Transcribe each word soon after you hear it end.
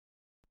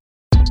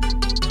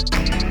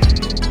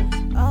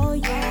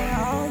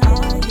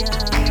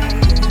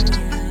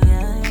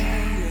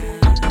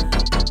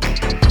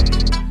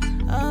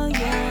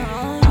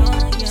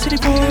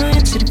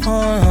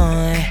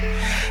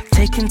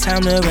Taking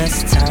time to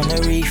rest, time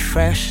to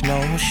refresh,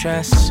 no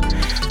stress.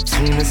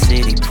 Tuna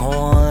City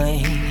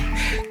Point,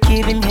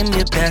 giving him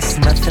your best,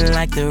 nothing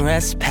like the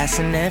rest,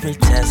 passing every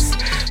test.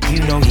 You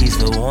know he's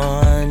the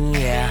one,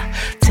 yeah.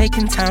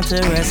 Taking time to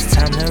rest,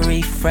 time to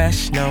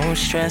refresh, no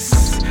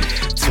stress.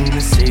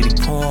 Tuna City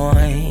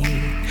Point,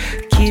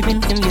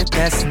 giving him your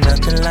best,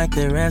 nothing like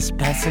the rest,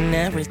 passing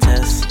every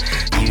test.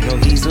 You know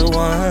he's the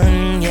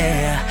one,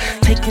 yeah.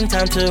 Taking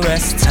time to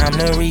rest, time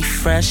to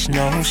refresh,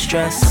 no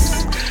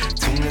stress.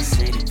 Tuna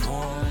City Point.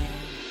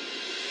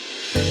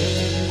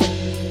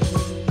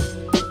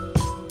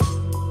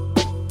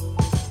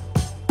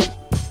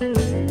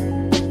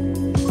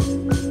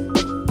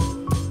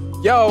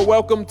 Yo,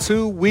 welcome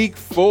to week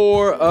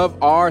 4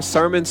 of our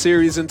sermon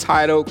series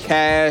entitled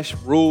Cash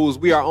Rules.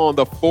 We are on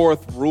the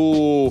 4th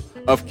rule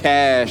of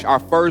cash. Our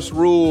first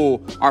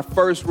rule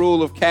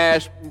of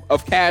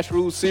cash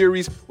rules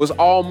series was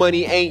all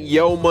money ain't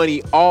your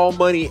money. All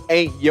money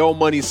ain't your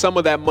money. Some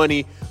of that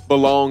money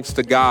belongs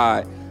to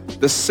God.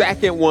 The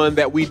second one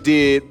that we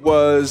did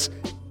was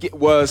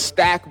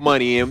stack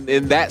money. And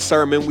in that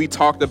sermon, we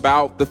talked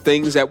about the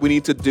things that we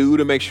need to do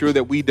to make sure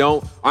that we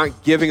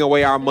aren't giving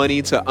away our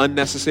money to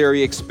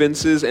unnecessary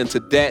expenses and to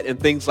debt and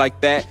things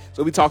like that.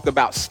 So we talked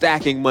about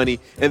stacking money.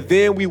 And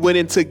then we went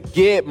into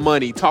get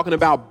money, talking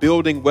about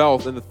building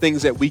wealth and the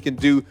things that we can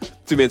do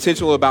to be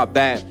intentional about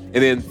that. And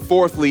then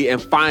fourthly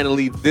and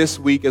finally, this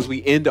week, as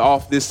we end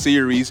off this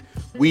series,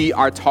 we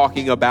are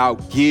talking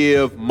about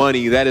give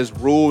money. That is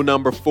rule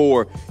number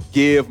 4,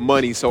 give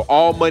money. So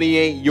all money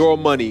ain't your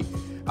money.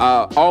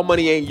 All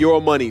money ain't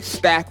your money.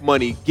 Stack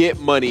money, get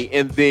money,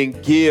 and then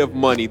give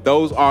money.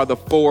 Those are the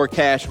 4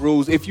 cash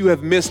rules. If you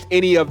have missed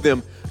any of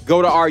them,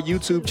 go to our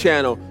YouTube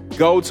channel.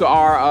 Go to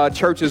our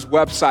church's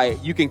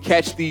website. You can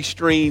catch these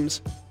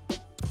streams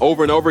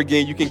over and over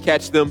again. You can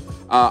catch them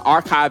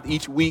archived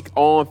each week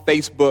on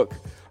Facebook.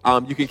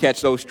 You can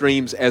catch those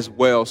streams as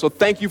well. So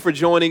thank you for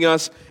joining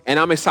us, and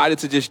I'm excited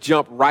to just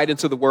jump right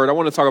into the word. I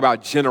want to talk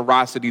about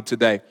generosity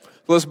today.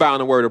 So let's bow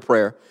in a word of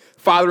prayer.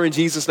 Father, in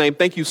Jesus' name,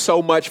 thank you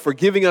so much for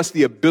giving us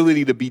the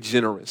ability to be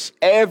generous.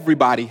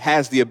 Everybody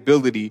has the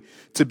ability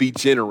to be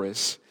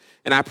generous.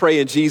 And I pray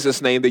in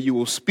Jesus' name that you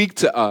will speak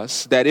to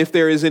us, that if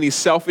there is any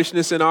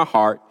selfishness in our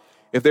heart,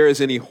 if there is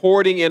any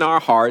hoarding in our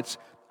hearts,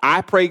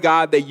 I pray,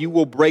 God, that you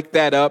will break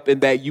that up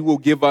and that you will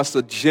give us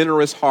a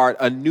generous heart,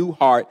 a new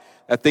heart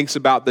that thinks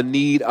about the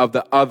need of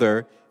the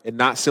other and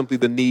not simply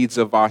the needs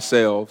of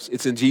ourselves.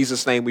 It's in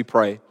Jesus' name we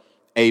pray.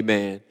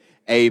 Amen.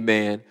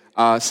 Amen.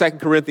 2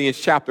 Corinthians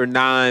chapter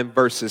 9,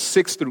 verses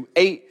 6 through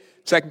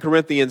 8. 2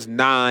 Corinthians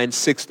 9,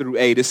 6 through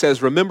 8. It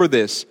says, remember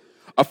this,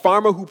 a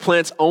farmer who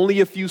plants only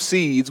a few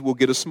seeds will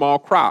get a small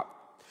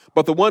crop,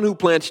 but the one who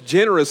plants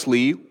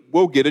generously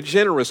will get a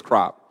generous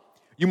crop.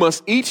 You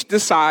must each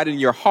decide in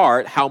your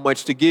heart how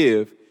much to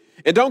give.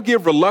 And don't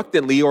give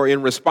reluctantly or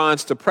in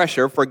response to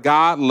pressure, for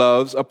God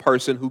loves a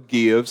person who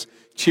gives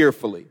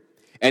cheerfully.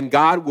 And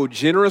God will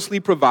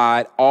generously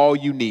provide all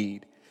you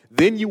need.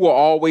 Then you will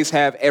always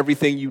have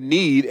everything you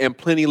need and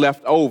plenty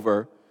left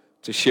over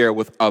to share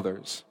with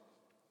others.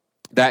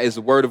 That is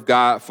the word of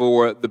God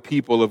for the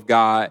people of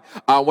God.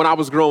 When I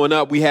was growing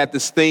up, we had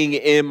this thing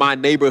in my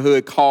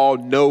neighborhood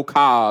called no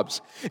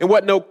cobs. And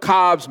what no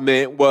cobs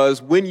meant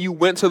was when you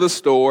went to the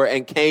store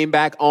and came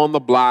back on the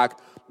block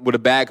with a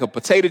bag of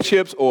potato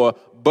chips or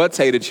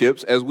potato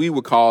chips, as we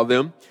would call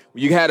them.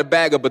 You had a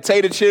bag of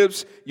potato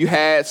chips, you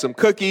had some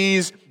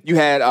cookies, you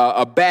had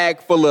a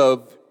bag full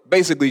of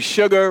basically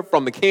sugar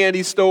from the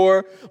candy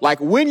store. Like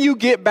when you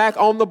get back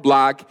on the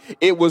block,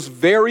 it was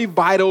very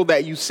vital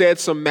that you said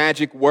some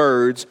magic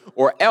words,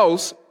 or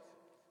else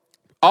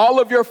all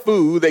of your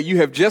food that you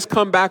have just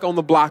come back on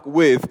the block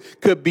with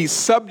could be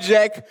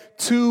subject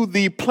to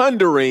the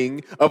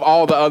plundering of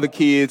all the other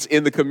kids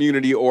in the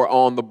community or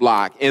on the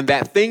block. And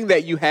that thing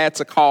that you had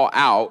to call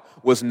out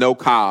was no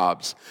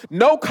cobs.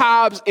 No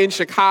cobs in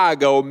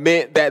Chicago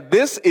meant that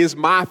this is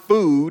my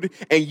food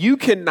and you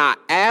cannot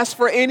ask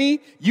for any.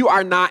 You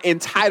are not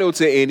entitled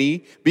to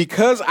any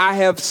because I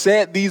have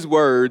said these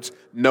words,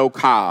 no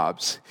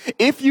cobs.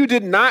 If you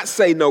did not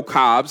say no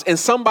cobs and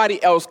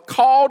somebody else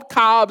called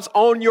cobs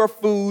on your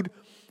food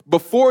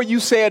before you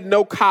said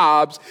no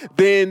cobs,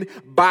 then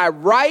by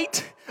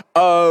right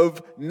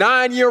of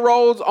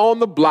 9-year-olds on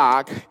the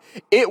block,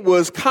 it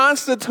was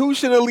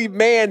constitutionally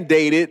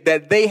mandated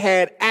that they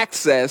had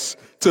access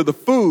to the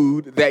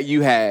food that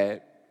you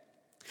had.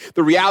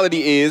 The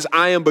reality is,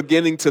 I am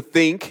beginning to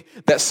think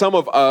that some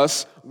of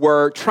us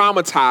were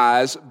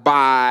traumatized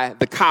by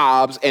the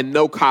cobs and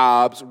no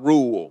cobs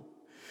rule.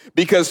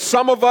 Because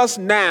some of us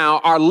now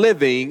are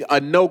living a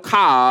no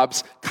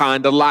cobs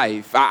kind of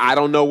life. I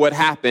don't know what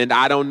happened.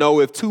 I don't know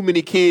if too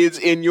many kids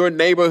in your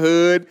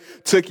neighborhood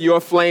took your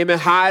Flamin'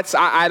 Hots.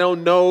 I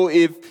don't know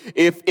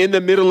if in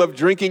the middle of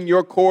drinking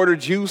your quarter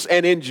juice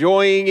and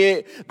enjoying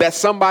it, that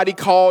somebody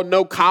called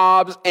no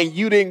cobs and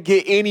you didn't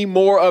get any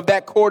more of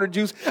that quarter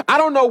juice. I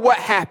don't know what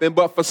happened,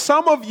 but for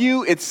some of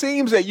you, it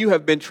seems that you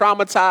have been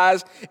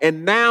traumatized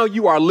and now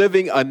you are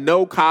living a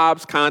no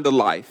cobs kind of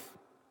life.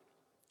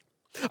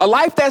 A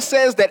life that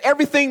says that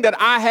everything that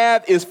I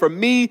have is for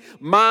me,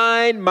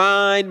 mine,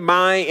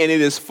 and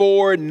it is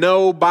for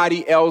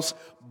nobody else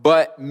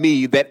but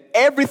me. That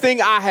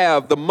everything I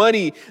have, the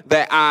money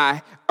that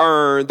I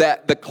earn,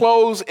 that the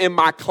clothes in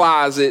my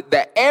closet,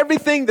 that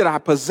everything that I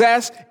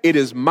possess, it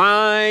is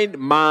mine.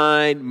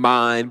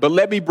 But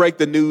let me break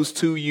the news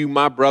to you,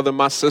 my brother,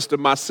 my sister,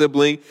 my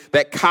sibling,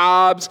 that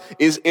Cobb's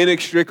is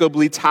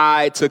inextricably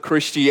tied to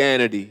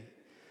Christianity.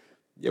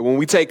 Yeah, when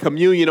we take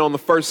communion on the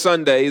first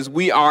Sundays,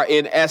 we are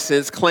in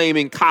essence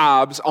claiming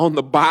Cobb's on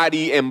the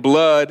body and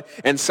blood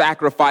and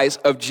sacrifice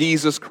of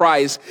Jesus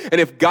Christ.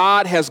 And if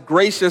God has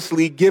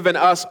graciously given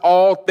us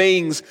all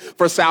things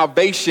for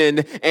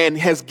salvation and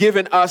has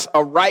given us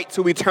a right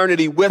to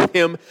eternity with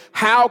him,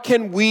 how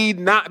can we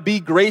not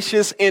be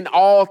gracious in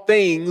all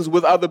things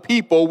with other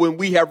people when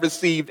we have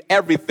received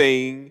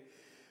everything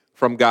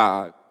from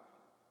God?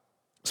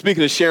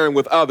 Speaking of sharing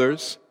with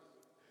others,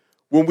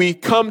 when we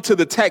come to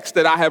the text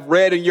that I have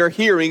read in your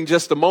hearing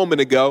just a moment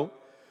ago,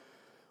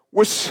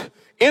 we're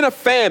in a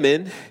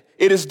famine.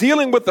 It is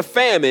dealing with the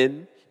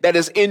famine that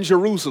is in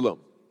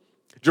Jerusalem.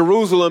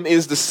 Jerusalem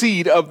is the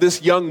seed of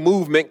this young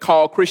movement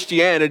called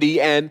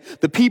Christianity, and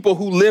the people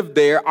who live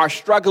there are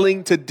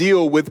struggling to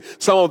deal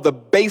with some of the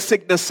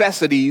basic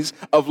necessities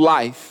of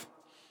life.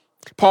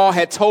 Paul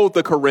had told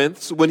the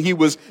Corinthians when he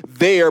was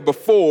there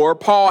before,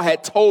 Paul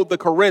had told the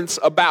Corinthians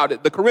about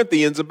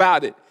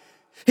it.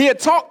 He had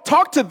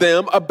talked to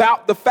them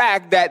about the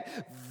fact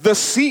that the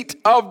seat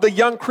of the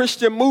young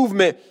Christian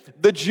movement,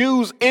 the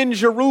Jews in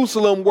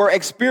Jerusalem, were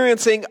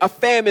experiencing a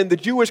famine, the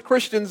Jewish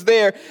Christians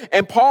there.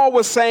 And Paul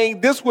was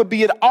saying this would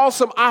be an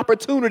awesome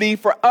opportunity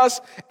for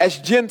us as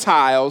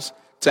Gentiles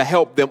to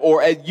help them,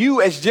 or as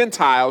you as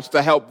Gentiles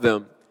to help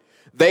them.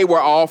 They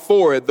were all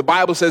for it. The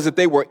Bible says that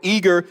they were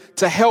eager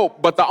to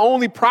help. But the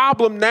only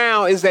problem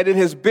now is that it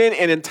has been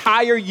an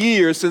entire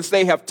year since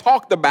they have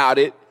talked about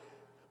it,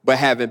 but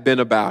haven't been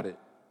about it.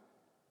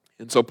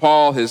 And so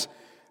Paul has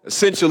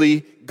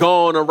essentially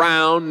gone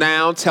around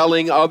now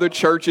telling other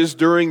churches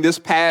during this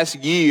past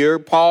year.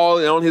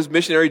 Paul, on his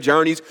missionary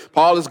journeys,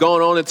 Paul has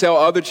gone on to tell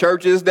other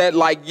churches that,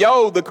 like,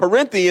 the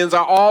Corinthians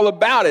are all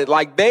about it.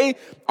 Like, they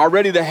are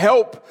ready to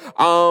help.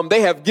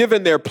 They have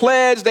given their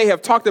pledge. They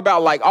have talked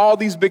about, like, all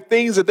these big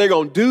things that they're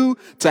going to do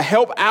to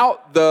help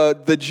out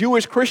the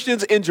Jewish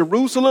Christians in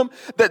Jerusalem,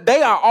 that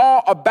they are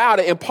all about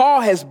it. And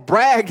Paul has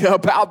bragged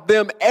about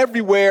them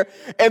everywhere.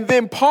 And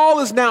then Paul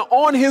is now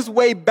on his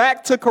way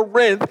back to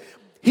Corinth.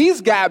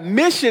 He's got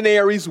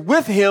missionaries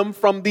with him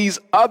from these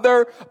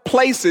other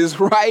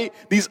places, right?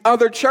 These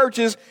other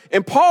churches.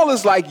 And Paul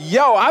is like,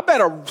 I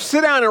better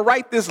sit down and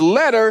write this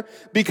letter,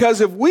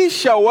 because if we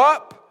show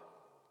up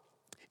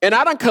and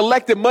I done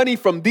collected money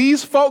from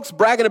these folks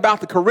bragging about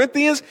the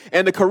Corinthians,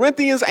 and the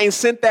Corinthians ain't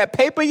sent that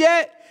paper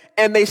yet,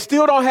 and they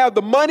still don't have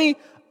the money,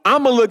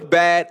 I'm going to look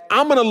bad.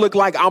 I'm going to look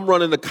like I'm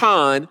running a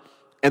con.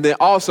 And then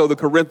also the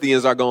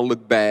Corinthians are going to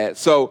look bad.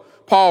 So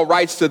Paul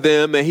writes to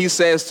them, and he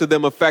says to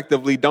them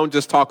effectively, don't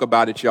just talk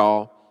about it,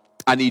 y'all.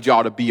 I need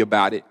y'all to be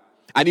about it.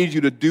 I need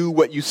you to do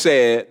what you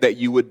said that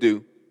you would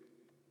do.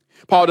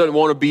 Paul doesn't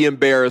want to be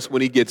embarrassed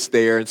when he gets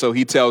there, and so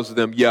he tells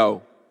them, if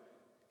you're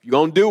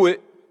going to do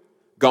it,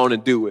 go on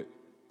and do it.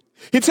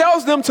 He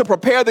tells them to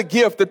prepare the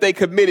gift that they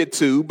committed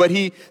to, but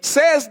he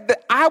says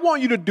that I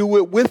want you to do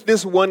it with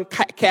this one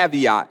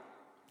caveat.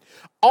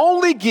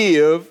 Only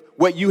give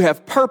what you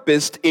have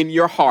purposed in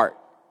your heart.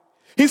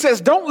 He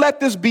says, don't let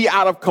this be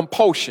out of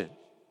compulsion.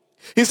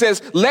 He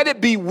says, let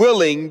it be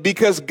willing,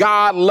 because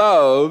God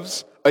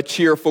loves a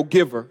cheerful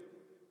giver.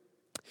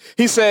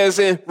 He says,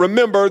 and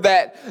remember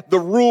that the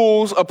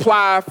rules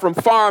apply from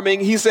farming.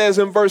 He says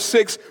in verse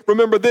 6,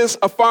 remember this,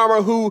 a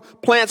farmer who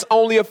plants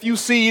only a few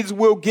seeds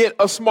will get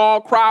a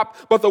small crop,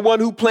 but the one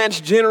who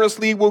plants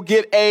generously will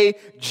get a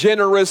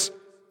generous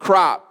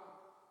crop.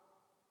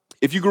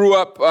 If you grew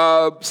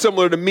up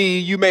similar to me,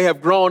 you may have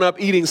grown up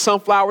eating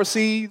sunflower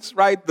seeds,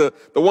 right? The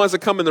ones that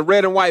come in the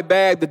red and white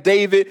bag, the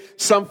David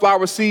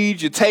sunflower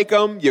seeds. You take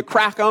them, you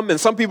crack them, and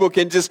some people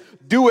can just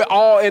do it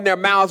all in their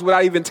mouths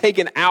without even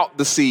taking out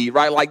the seed,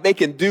 right? Like they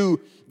can do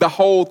the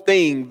whole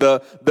thing,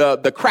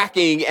 the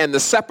cracking and the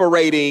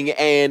separating,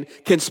 and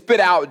can spit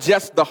out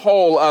just the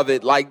whole of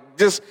it, like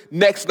just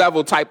next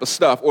level type of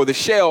stuff, or the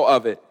shell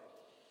of it.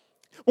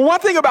 Well, one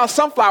thing about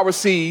sunflower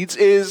seeds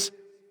is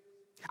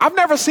I've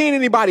never seen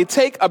anybody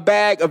take a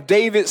bag of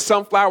David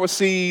sunflower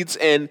seeds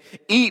and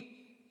eat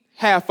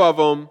half of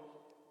them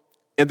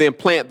and then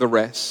plant the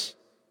rest.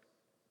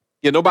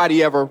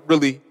 Nobody ever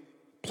really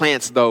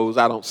plants those,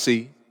 I don't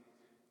see.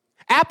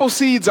 Apple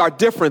seeds are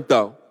different,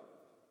 though.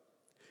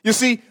 You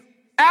see,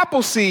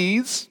 apple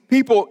seeds,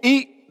 people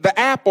eat the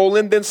apple,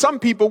 and then some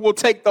people will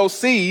take those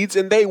seeds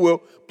and they will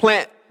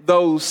plant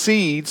those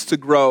seeds to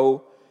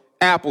grow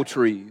apple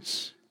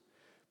trees.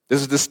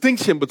 There's a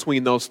distinction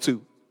between those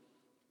two.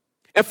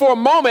 And for a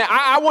moment,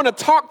 I want to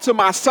talk to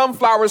my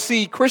sunflower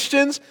seed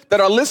Christians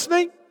that are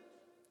listening.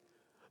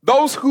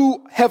 Those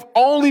who have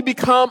only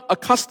become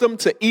accustomed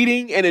to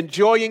eating and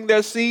enjoying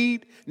their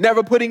seed,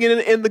 never putting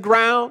it in the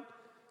ground.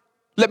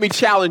 Let me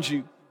challenge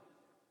you.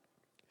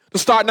 To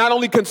start not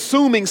only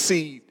consuming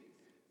seed,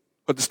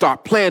 but to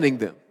start planting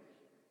them.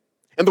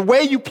 And the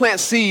way you plant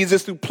seeds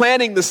is through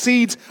planting the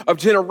seeds of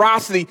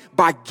generosity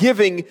by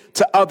giving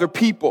to other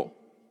people.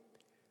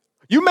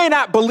 You may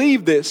not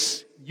believe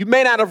this. You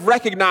may not have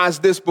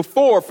recognized this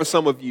before for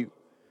some of you.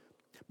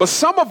 But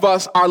some of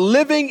us are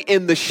living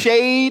in the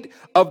shade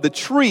of the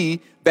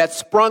tree that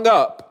sprung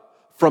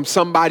up from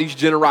somebody's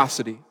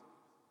generosity.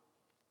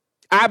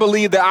 I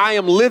believe that I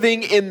am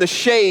living in the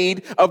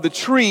shade of the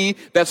tree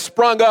that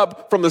sprung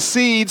up from the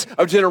seeds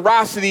of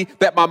generosity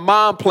that my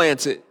mom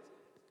planted,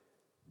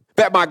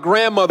 that my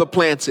grandmother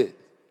planted.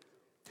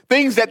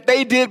 Things that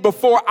they did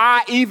before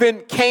I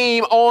even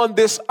came on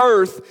this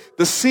earth,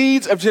 the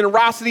seeds of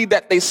generosity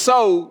that they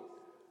sowed.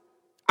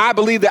 I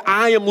believe that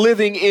I am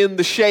living in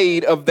the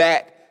shade of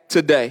that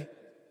today.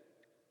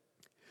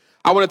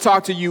 I want to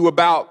talk to you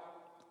about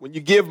when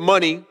you give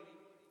money,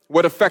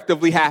 what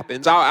effectively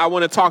happens. I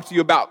want to talk to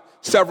you about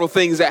several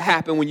things that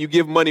happen when you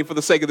give money for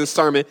the sake of this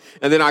sermon,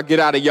 and then I'll get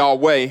out of y'all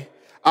way.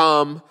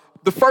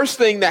 The first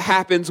thing that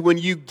happens when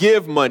you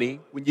give money,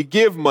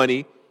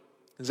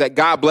 is that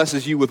God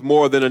blesses you with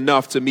more than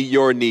enough to meet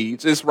your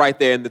needs. It's right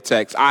there in the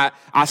text. I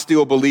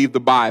still believe the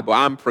Bible.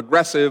 I'm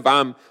progressive,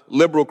 I'm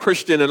liberal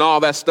Christian and all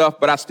that stuff,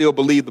 but I still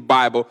believe the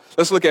Bible.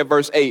 Let's look at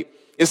verse 8.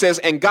 It says,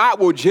 and God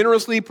will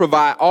generously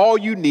provide all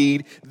you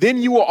need.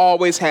 Then you will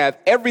always have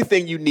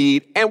everything you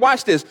need. And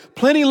watch this,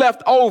 plenty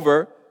left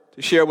over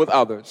to share with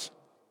others.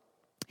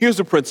 Here's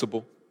the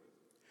principle.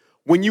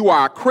 When you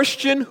are a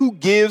Christian who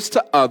gives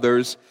to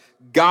others,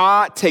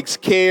 God takes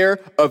care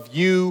of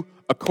you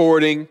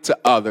according to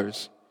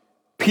others.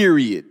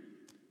 Period.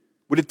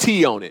 With a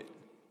T on it.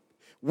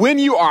 When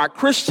you are a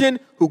Christian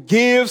who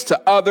gives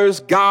to others,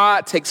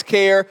 God takes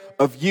care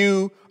of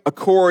you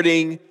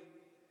according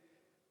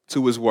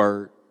to his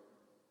word.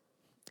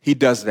 He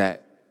does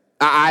that.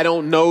 I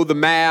don't know the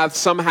math.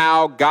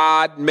 Somehow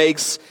God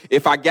makes,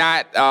 if I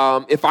got,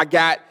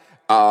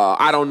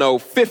 I don't know,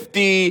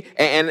 50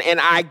 and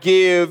I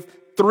give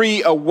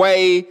 3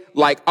 away,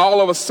 like all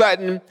of a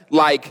sudden,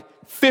 like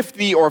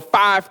 50 or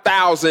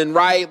 5,000,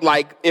 right?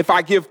 Like if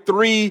I give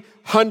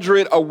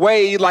 300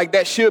 away, like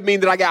that should mean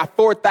that I got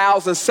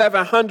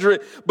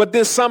 4,700. But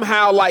then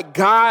somehow like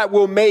God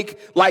will make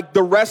like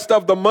the rest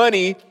of the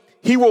money.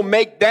 He will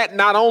make that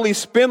not only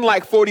spend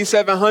like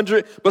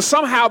 4,700, but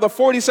somehow the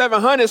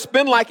 4,700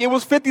 spend like it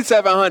was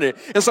 5,700.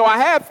 And so I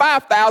had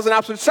 5,000.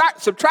 I've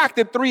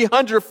subtracted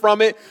 300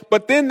 from it,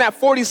 but then that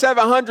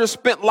 4,700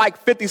 spent like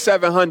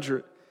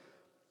 5,700.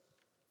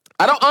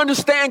 I don't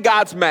understand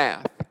God's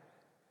math,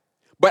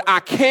 but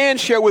I can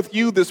share with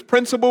you this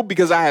principle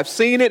because I have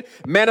seen it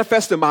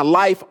manifest in my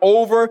life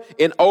over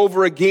and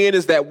over again,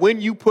 is that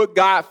when you put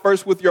God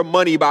first with your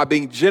money by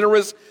being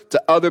generous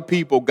to other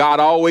people, God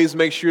always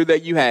makes sure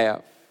that you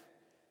have.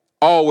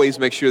 Always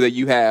make sure that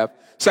you have.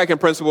 Second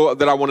principle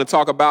that I want to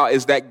talk about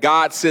is that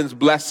God sends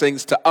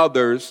blessings to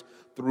others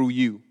through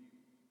you.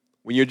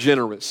 When you're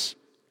generous,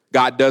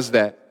 God does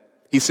that.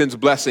 He sends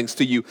blessings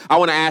to you. I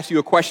want to ask you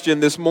a question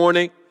this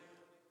morning.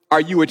 Are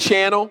you a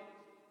channel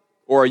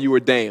or are you a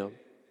dam?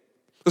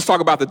 Let's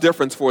talk about the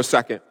difference for a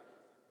second.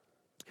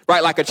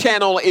 Right, like a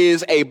channel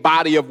is a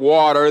body of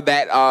water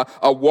that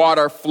a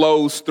water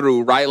flows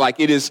through, right?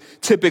 Like it is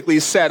typically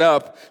set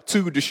up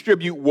to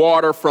distribute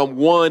water from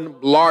one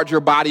larger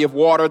body of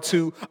water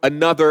to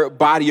another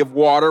body of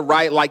water,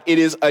 right? Like it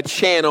is a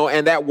channel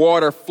and that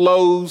water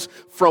flows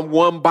from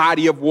one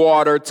body of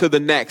water to the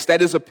next.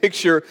 That is a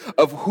picture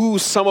of who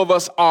some of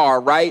us are,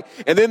 right?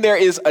 And then there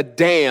is a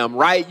dam,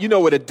 right? You know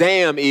what a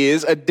dam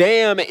is. A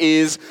dam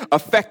is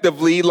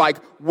effectively like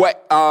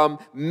what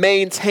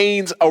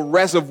maintains a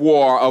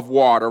reservoir of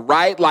water,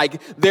 right?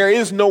 Like there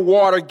is no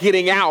water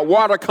getting out.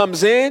 Water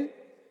comes in,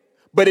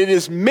 but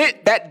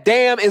that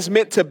dam is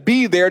meant to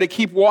be there to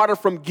keep water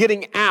from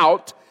getting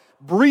out,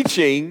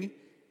 breaching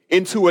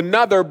into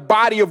another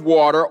body of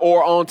water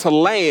or onto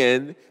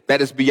land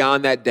that is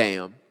beyond that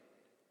dam.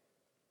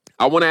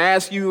 I want to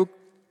ask you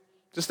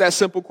just that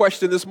simple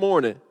question this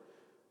morning.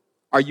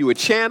 Are you a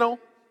channel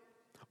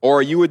or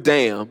are you a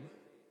dam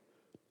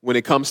when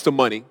it comes to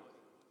money?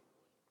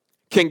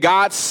 Can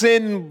God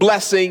send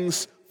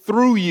blessings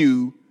through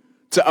you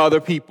to other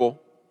people?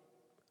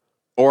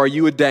 Or are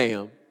you a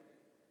dam?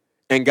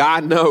 And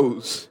God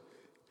knows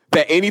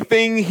that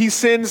anything he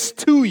sends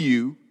to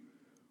you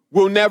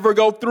will never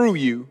go through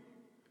you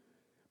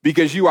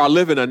because you are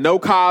living a no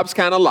cobs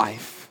kind of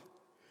life.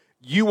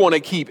 You want to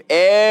keep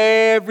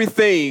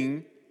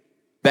everything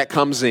that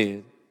comes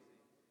in.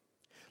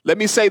 Let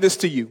me say this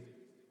to you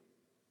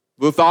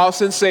with all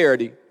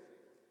sincerity.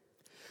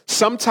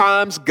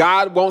 Sometimes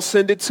God won't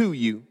send it to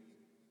you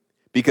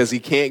because he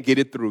can't get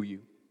it through you.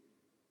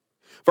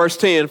 Verse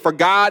 10, for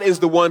God is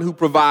the one who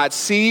provides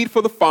seed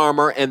for the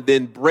farmer and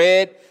then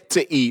bread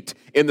to eat.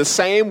 In the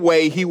same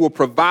way, he will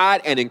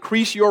provide and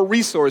increase your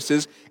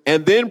resources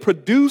and then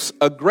produce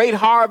a great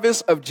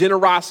harvest of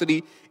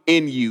generosity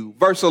in you.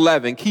 Verse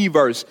 11, key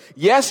verse.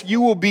 Yes,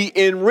 you will be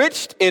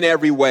enriched in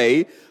every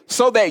way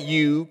so that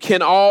you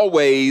can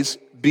always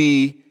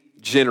be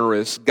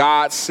generous.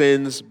 God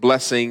sends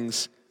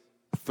blessings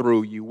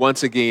through you.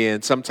 Once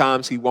again,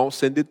 sometimes he won't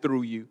send it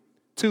through you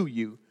to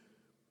you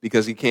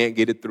because he can't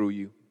get it through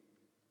you.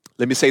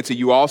 Let me say to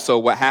you also,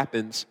 what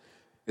happens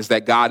is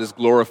that God is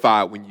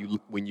glorified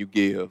when you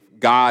give.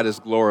 God is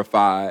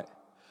glorified.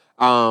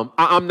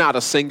 I'm not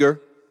a singer.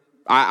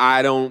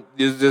 I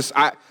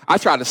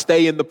try to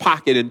stay in the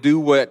pocket and do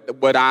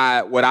what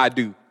I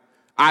do.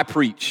 I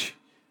preach.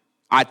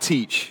 I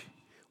teach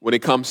when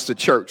it comes to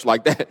church.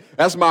 Like that.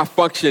 That's my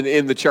function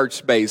in the church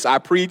space. I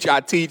preach, I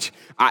teach,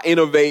 I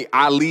innovate,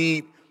 I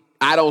lead.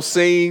 I don't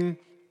sing.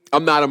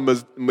 I'm not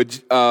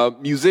a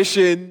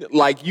musician.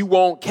 Like, you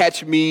won't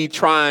catch me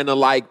trying to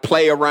like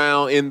play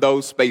around in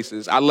those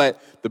spaces. I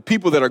let the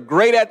people that are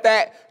great at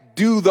that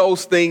do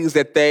those things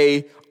that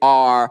they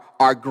are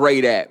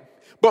great at.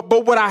 But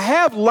what I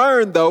have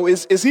learned though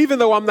is even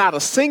though I'm not a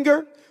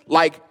singer,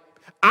 like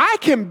I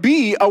can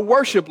be a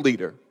worship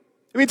leader.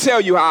 Let me tell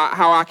you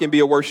how I can be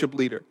a worship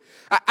leader.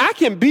 I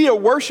can be a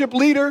worship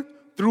leader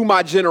through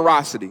my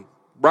generosity,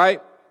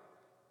 right?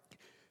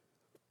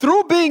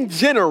 Through being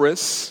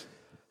generous,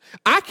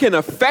 I can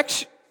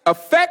affect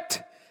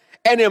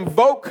and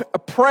invoke a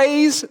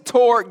praise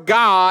toward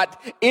God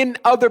in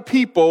other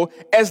people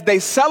as they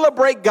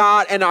celebrate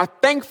God and are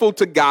thankful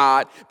to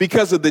God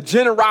because of the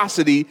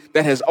generosity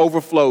that has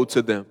overflowed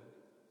to them.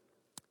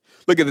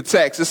 Look at the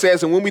text. It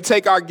says, and when we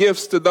take our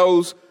gifts to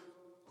those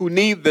who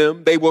need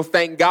them, they will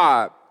thank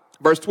God.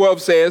 Verse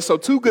 12 says, so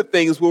two good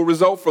things will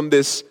result from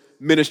this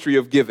ministry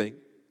of giving.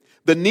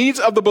 The needs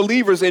of the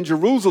believers in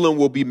Jerusalem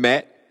will be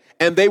met,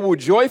 and they will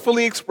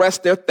joyfully express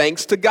their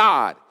thanks to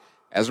God.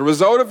 As a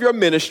result of your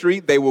ministry,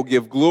 they will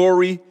give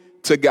glory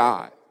to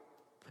God.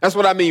 That's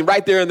what I mean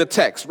right there in the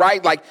text,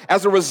 right? Like,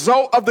 as a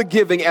result of the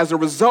giving, as a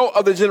result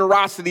of the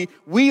generosity,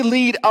 we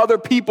lead other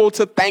people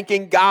to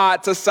thanking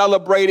God, to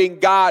celebrating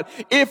God.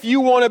 If you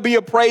want to be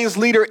a praise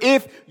leader,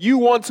 if you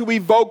want to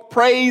evoke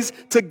praise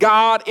to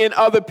God in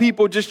other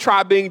people, just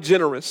try being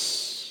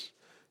generous.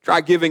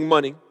 Try giving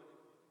money.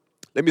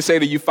 Let me say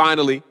to you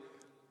finally,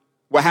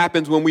 what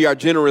happens when we are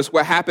generous,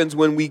 what happens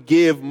when we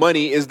give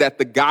money is that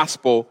the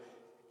gospel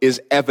is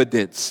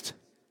evidenced.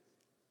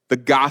 The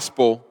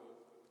gospel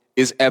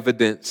is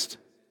evidenced.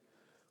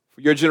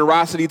 For your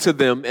generosity to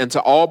them and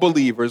to all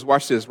believers,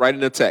 watch this right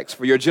in the text.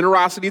 For your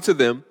generosity to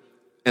them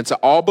and to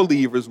all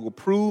believers will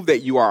prove that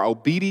you are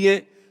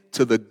obedient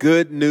to the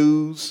good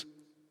news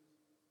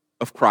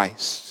of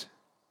Christ.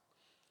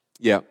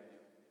 Yeah.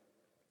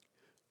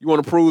 You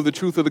want to prove the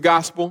truth of the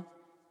gospel?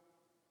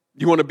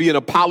 You want to be an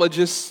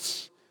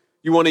apologist?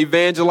 You want to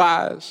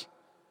evangelize?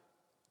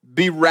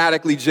 Be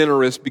radically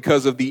generous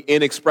because of the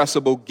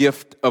inexpressible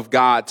gift of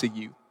God to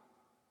you.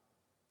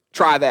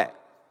 Try that.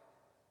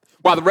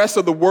 While the rest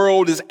of the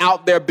world is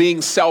out there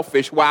being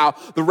selfish, while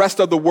the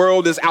rest of the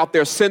world is out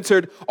there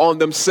centered on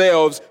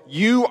themselves,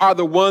 you are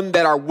the one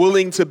that are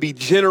willing to be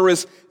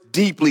generous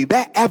deeply.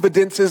 That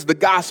evidences the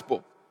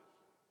gospel.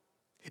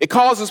 It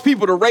causes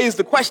people to raise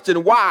the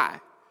question, why?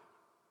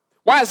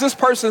 Why is this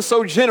person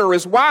so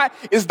generous? Why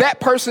is that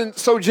person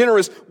so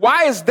generous?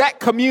 Why is that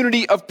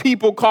community of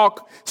people called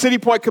City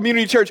Point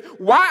Community Church?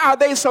 Why are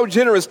they so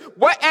generous?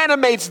 What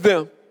animates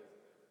them?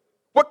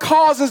 What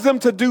causes them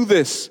to do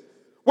this?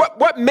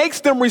 What makes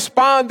them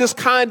respond this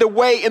kind of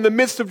way in the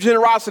midst of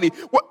generosity?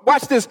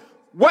 Watch this.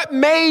 What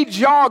made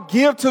y'all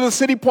give to the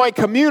City Point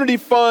Community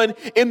Fund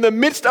in the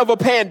midst of a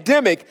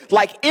pandemic,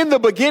 like in the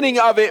beginning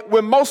of it,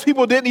 when most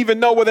people didn't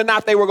even know whether or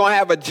not they were going to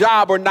have a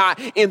job or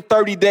not in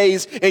 30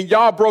 days, and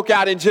y'all broke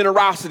out in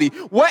generosity?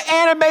 What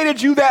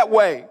animated you that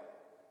way?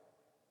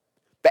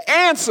 The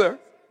answer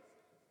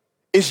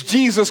is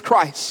Jesus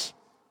Christ.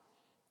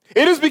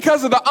 It is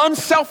because of the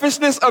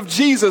unselfishness of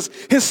Jesus,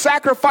 his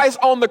sacrifice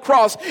on the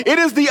cross. It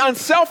is the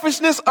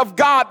unselfishness of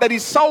God that he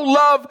so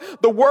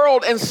loved the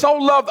world and so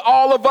loved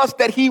all of us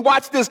that he,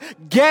 watch this,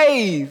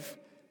 gave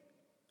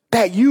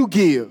that you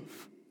give.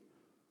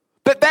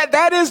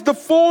 That is the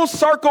full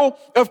circle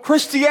of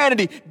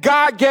Christianity.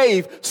 God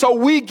gave, so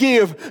we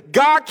give.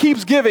 God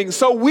keeps giving,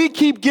 so we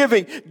keep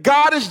giving.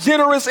 God is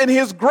generous in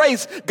his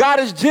grace. God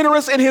is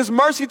generous in his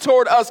mercy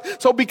toward us.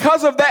 So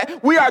because of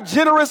that, we are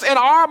generous in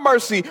our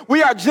mercy.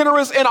 We are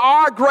generous in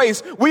our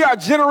grace. We are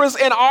generous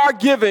in our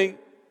giving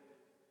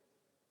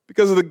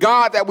because of the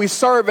God that we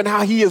serve and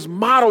how he has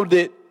modeled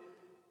it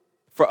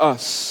for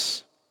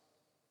us.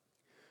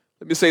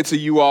 Let me say to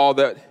you all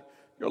that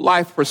your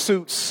life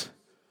pursuits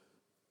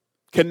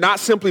cannot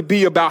simply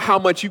be about how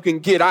much you can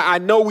get. I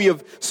know we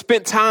have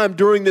spent time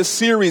during this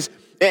series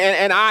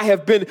and I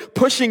have been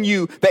pushing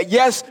you that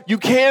yes, you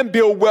can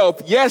build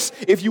wealth. Yes,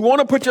 if you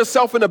want to put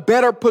yourself in a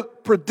better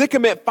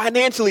predicament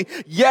financially,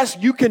 yes,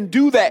 you can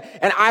do that.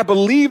 And I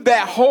believe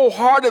that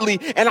wholeheartedly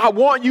and I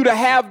want you to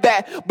have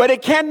that. But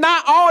it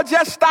cannot all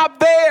just stop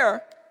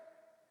there.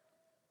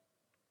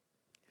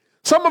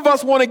 Some of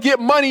us want to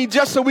get money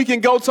just so we can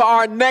go to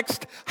our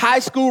next high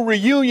school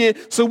reunion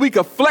so we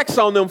can flex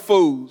on them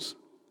fools.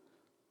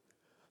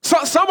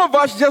 So some of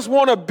us just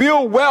want to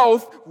build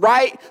wealth,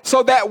 right,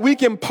 so that we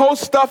can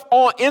post stuff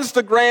on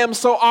Instagram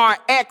so our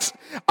ex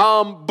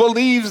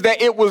believes that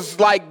it was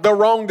like the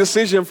wrong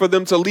decision for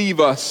them to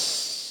leave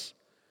us.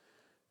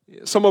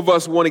 Some of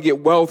us want to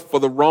get wealth for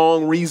the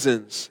wrong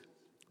reasons,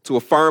 to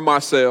affirm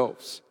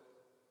ourselves,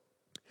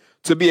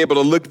 to be able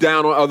to look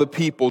down on other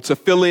people, to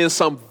fill in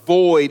some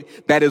void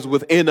that is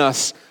within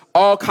us.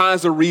 All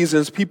kinds of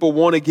reasons people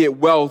want to get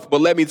wealth.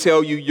 But let me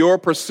tell you, your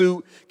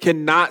pursuit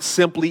cannot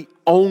simply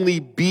only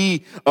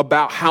be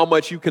about how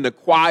much you can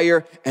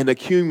acquire and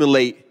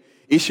accumulate.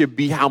 It should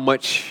be how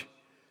much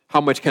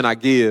can I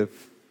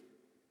give?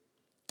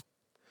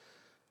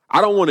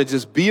 I don't want to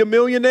just be a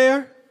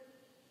millionaire.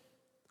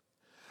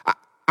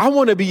 I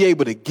want to be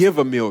able to give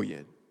 $1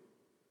 million.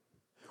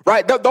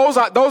 Right? Those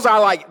are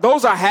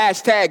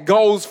hashtag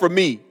goals for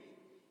me.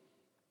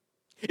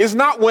 It's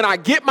not when I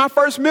get my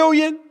first $1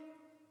 million,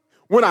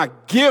 when I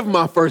give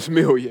my first $1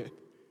 million.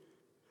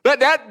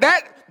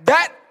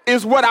 That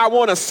is what I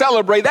want to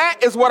celebrate. That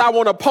is what I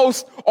want to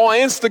post on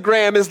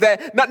Instagram, is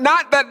that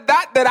not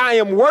that I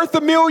am worth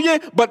 $1 million,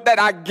 but that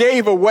I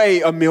gave away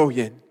 $1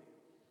 million.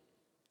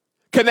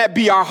 Can that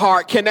be our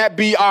heart? Can that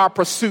be our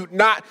pursuit?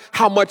 Not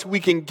how much we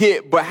can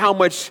get, but how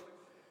much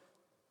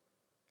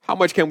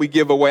can we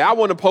give away? I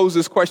want to pose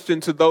this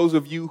question to those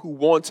of you who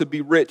want to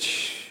be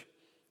rich,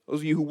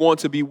 those of you who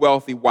want to be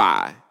wealthy.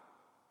 Why?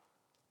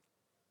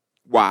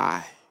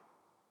 Why?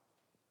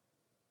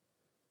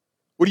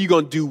 What are you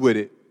going to do with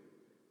it?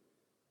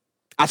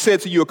 I said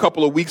to you a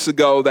couple of weeks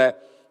ago that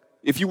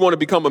if you want to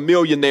become a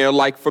millionaire,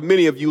 like for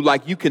many of you,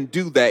 like you can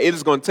do that. It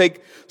is going to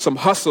take some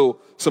hustle,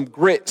 some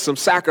grit, some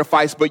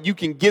sacrifice, but you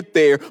can get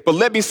there. But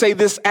let me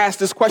ask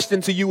this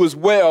question to you as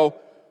well.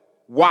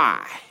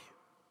 Why?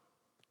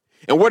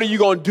 And what are you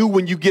going to do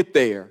when you get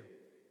there?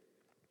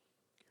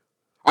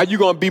 Are you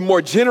going to be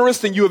more generous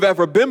than you have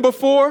ever been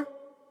before?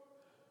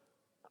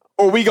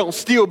 Or are we going to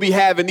still be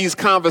having these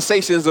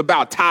conversations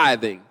about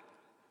tithing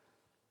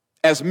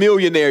as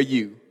millionaire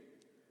you?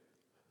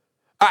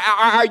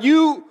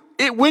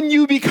 When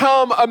you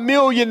become a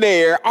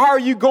millionaire, are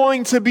you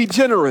going to be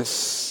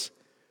generous?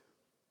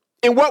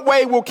 In what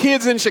way will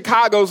kids in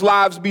Chicago's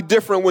lives be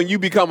different when you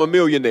become a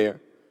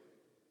millionaire?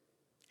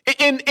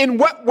 In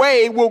what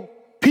way will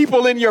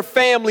people in your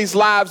family's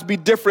lives be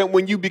different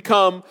when you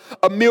become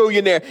a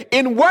millionaire?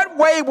 In what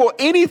way will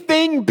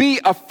anything be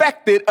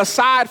affected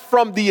aside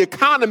from the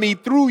economy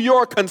through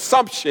your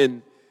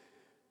consumption?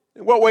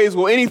 In what ways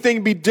will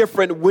anything be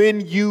different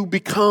when you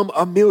become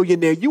a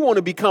millionaire? You want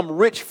to become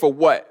rich for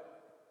what?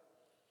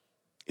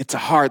 It's a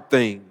hard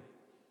thing.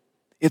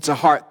 It's a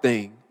hard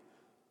thing.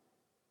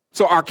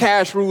 So our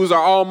cash rules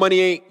are all money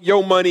ain't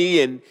your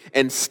money,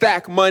 and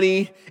stack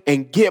money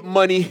and get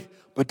money.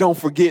 But don't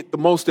forget the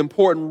most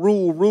important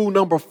rule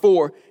number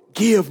 4,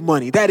 give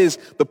money. That is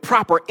the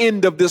proper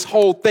end of this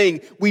whole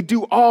thing. We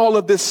do all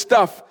of this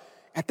stuff.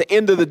 At the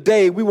end of the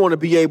day, we want to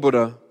be able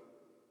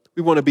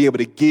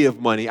to give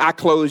money. I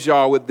close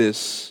y'all with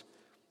this.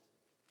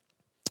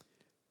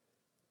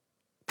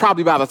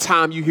 Probably by the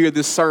time you hear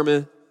this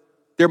sermon,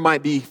 there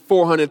might be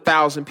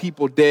 400,000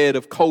 people dead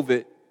of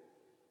COVID.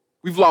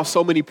 We've lost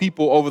so many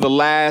people over the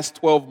last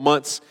 12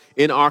 months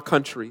in our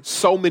country.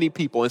 So many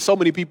people, and so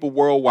many people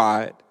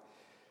worldwide.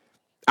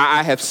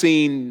 I have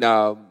seen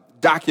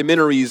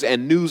documentaries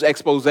and news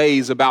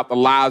exposés about the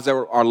lives that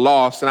are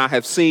lost, and I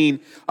have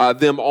seen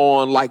them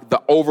on like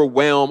the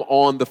overwhelm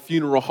on the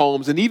funeral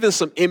homes, and even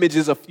some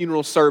images of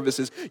funeral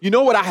services. You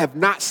know what I have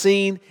not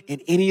seen in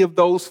any of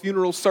those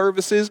funeral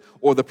services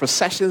or the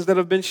processions that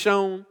have been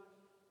shown?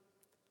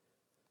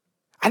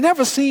 I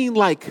never seen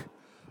like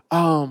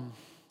a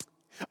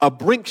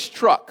Brinks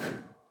truck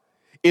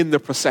in the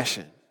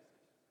procession.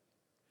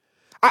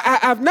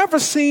 I've never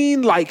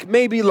seen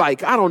maybe a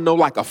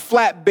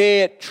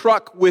flatbed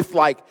truck with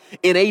like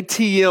an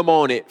ATM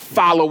on it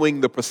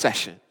following the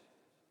procession.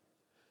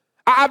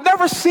 I've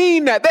never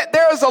seen that.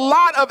 There is a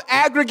lot of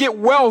aggregate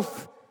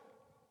wealth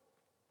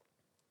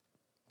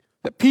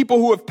that people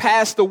who have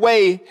passed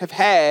away have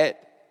had,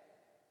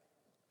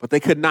 but they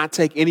could not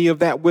take any of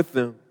that with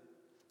them.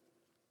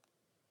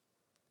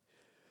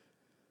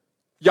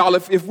 Y'all,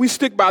 if we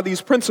stick by these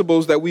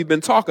principles that we've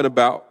been talking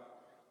about,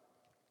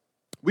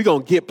 we're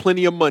going to get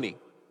plenty of money.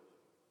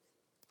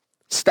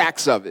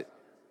 Stacks of it.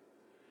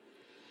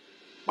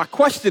 My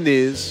question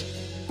is,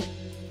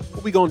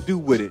 what we going to do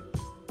with it?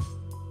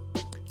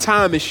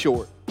 Time is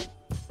short.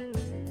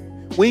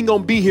 We ain't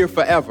going to be here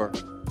forever.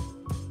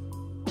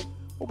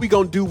 What we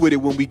going to do with it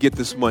when we get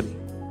this money?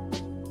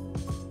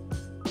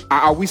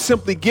 Are we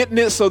simply getting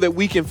it so that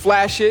we can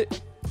flash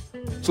it,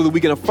 so that we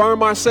can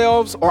affirm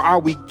ourselves, or are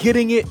we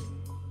getting it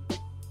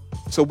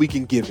so we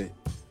can give it?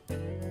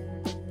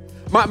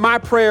 My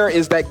prayer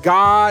is that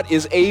God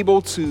is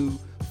able to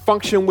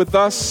function with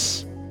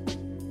us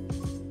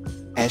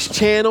as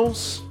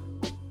channels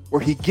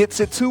where he gets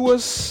it to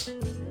us.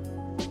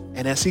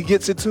 And as he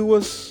gets it to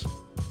us,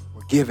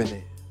 we're giving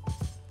it.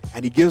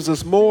 And he gives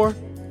us more,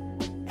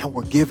 and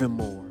we're giving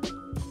more.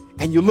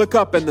 And you look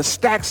up and the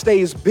stack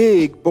stays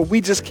big, but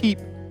we just keep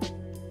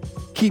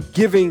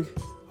giving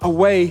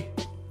away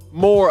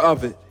more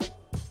of it.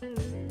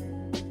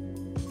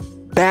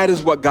 That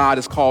is what God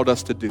has called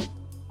us to do.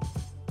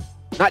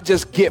 Not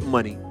just get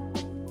money,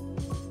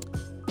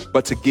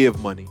 but to give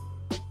money.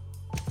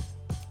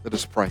 Let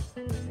us pray.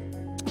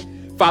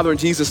 Father, in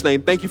Jesus'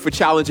 name, thank you for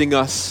challenging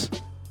us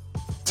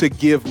to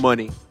give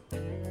money,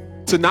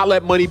 to not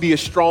let money be a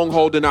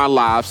stronghold in our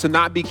lives, to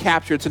not be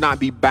captured, to not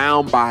be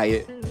bound by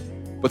it,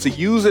 but to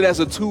use it as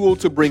a tool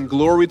to bring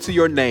glory to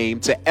your name,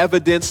 to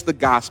evidence the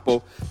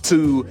gospel,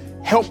 to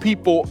help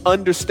people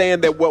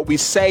understand that what we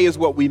say is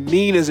what we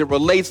mean as it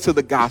relates to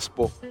the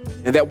gospel,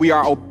 and that we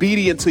are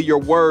obedient to your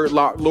word.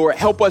 Lord,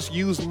 help us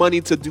use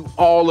money to do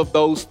all of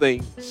those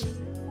things.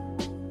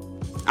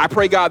 I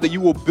pray, God, that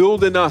you will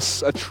build in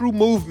us a true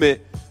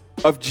movement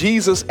of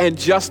Jesus and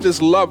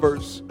justice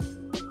lovers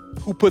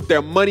who put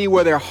their money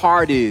where their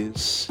heart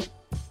is.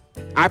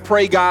 I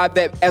pray, God,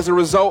 that as a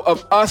result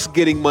of us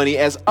getting money,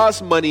 as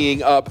us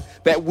moneying up,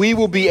 that we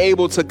will be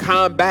able to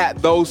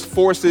combat those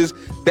forces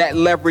that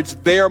leverage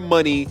their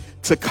money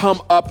to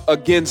come up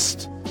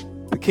against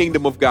the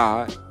kingdom of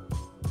God.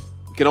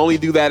 We can only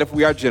do that if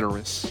we are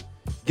generous.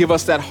 Give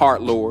us that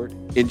heart, Lord.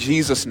 In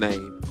Jesus'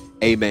 name,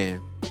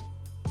 amen.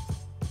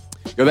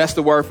 Yo, that's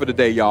the word for the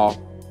day, y'all.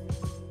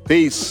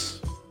 Peace.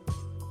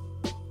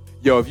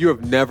 Yo, if you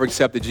have never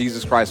accepted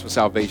Jesus Christ for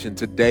salvation,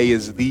 today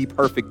is the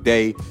perfect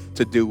day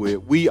to do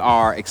it. We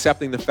are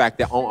accepting the fact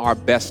that on our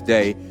best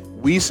day,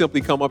 we simply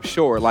come up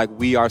short like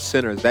we are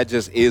sinners. That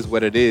just is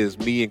what it is,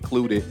 me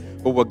included.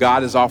 But what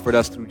God has offered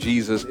us through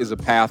Jesus is a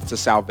path to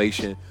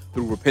salvation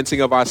through repenting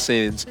of our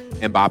sins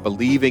and by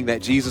believing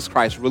that Jesus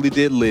Christ really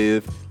did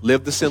live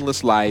the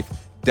sinless life,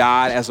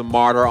 died as a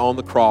martyr on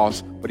the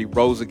cross, but he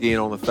rose again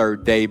on the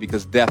third day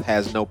because death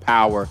has no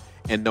power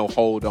and no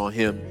hold on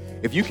him.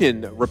 If you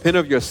can repent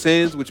of your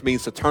sins, which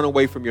means to turn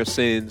away from your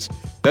sins,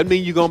 doesn't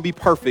mean you're going to be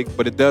perfect,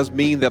 but it does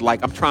mean that,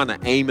 like, I'm trying to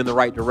aim in the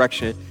right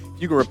direction.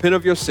 If you can repent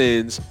of your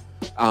sins,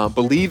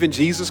 believe in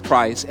Jesus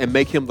Christ and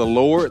make him the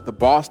Lord, the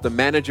boss, the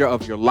manager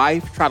of your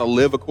life, try to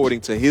live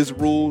according to his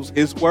rules,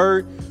 his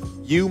word,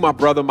 you, my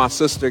brother, my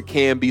sister,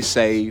 can be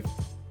saved.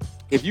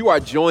 If you are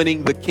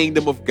joining the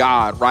kingdom of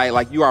God, right,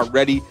 like you are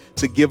ready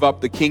to give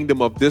up the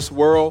kingdom of this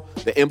world,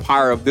 the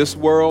empire of this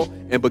world,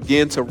 and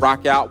begin to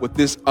rock out with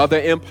this other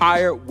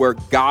empire where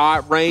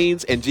God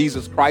reigns and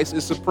Jesus Christ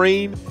is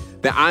supreme,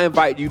 then I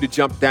invite you to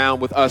jump down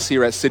with us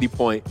here at City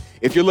Point.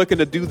 If you're looking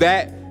to do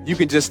that, you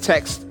can just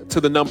text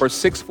to the number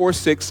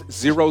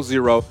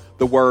 64600,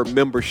 the word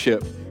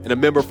membership, and a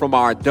member from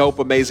our dope,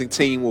 amazing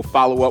team will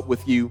follow up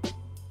with you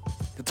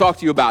to talk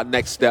to you about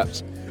next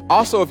steps.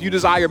 Also, if you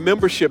desire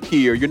membership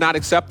here, you're not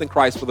accepting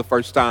Christ for the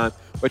first time,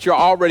 but you're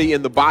already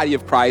in the body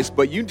of Christ,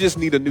 but you just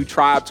need a new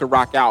tribe to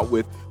rock out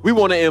with. We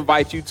want to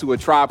invite you to a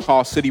tribe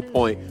called City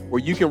Point where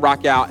you can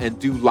rock out and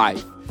do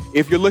life.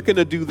 If you're looking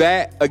to do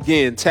that,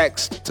 again,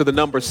 text to the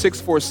number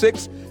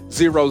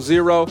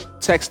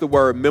 64600, text the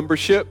word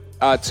membership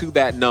to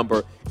that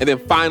number. And then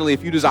finally,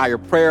 if you desire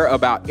prayer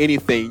about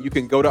anything, you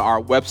can go to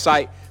our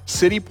website,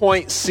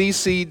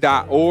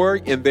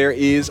 citypointcc.org, and there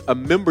is a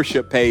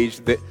membership page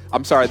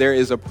there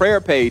is a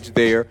prayer page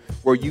there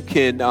where you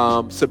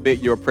can submit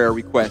your prayer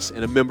requests,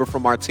 and a member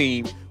from our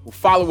team will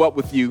follow up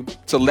with you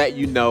to let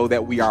you know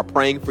that we are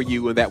praying for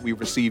you and that we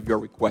receive your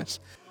requests.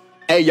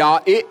 Hey,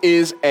 y'all, it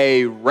is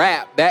a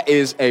wrap. That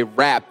is a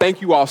wrap.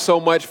 Thank you all so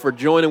much for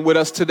joining with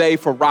us today,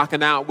 for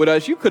rocking out with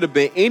us. You could have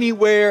been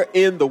anywhere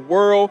in the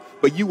world,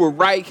 but you were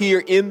right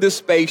here in this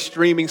space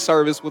streaming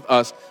service with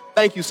us.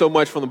 Thank you so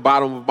much from the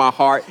bottom of my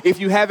heart. If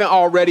you haven't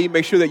already,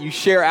 make sure that you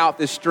share out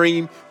this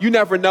stream. You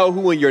never know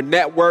who in your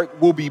network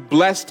will be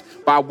blessed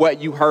by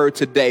what you heard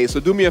today. So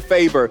do me a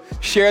favor,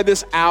 share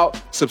this out,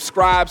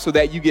 subscribe so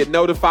that you get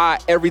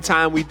notified every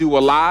time we do a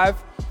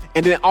live.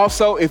 And then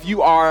also, if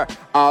you are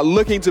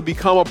looking to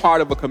become a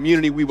part of a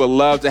community, we would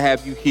love to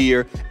have you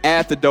here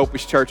at the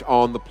dopest church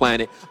on the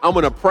planet. I'm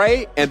going to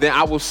pray, and then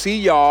I will see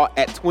y'all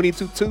at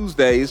 22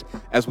 Tuesdays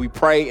as we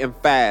pray and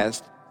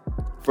fast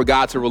for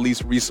God to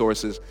release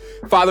resources.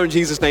 Father, in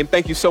Jesus' name,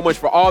 thank you so much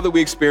for all that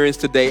we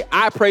experienced today.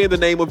 I pray in the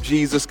name of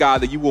Jesus,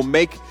 God, that you will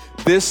make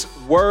this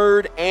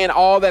word and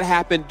all that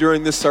happened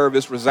during this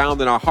service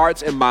resound in our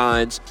hearts and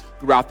minds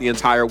throughout the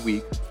entire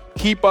week.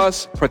 Keep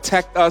us,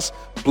 protect us,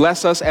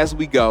 bless us as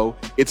we go.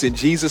 It's in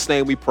Jesus'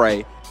 name we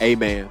pray.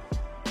 Amen.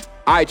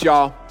 All right,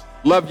 y'all.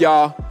 Love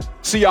y'all.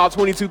 See y'all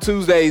 22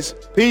 Tuesdays.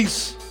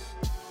 Peace.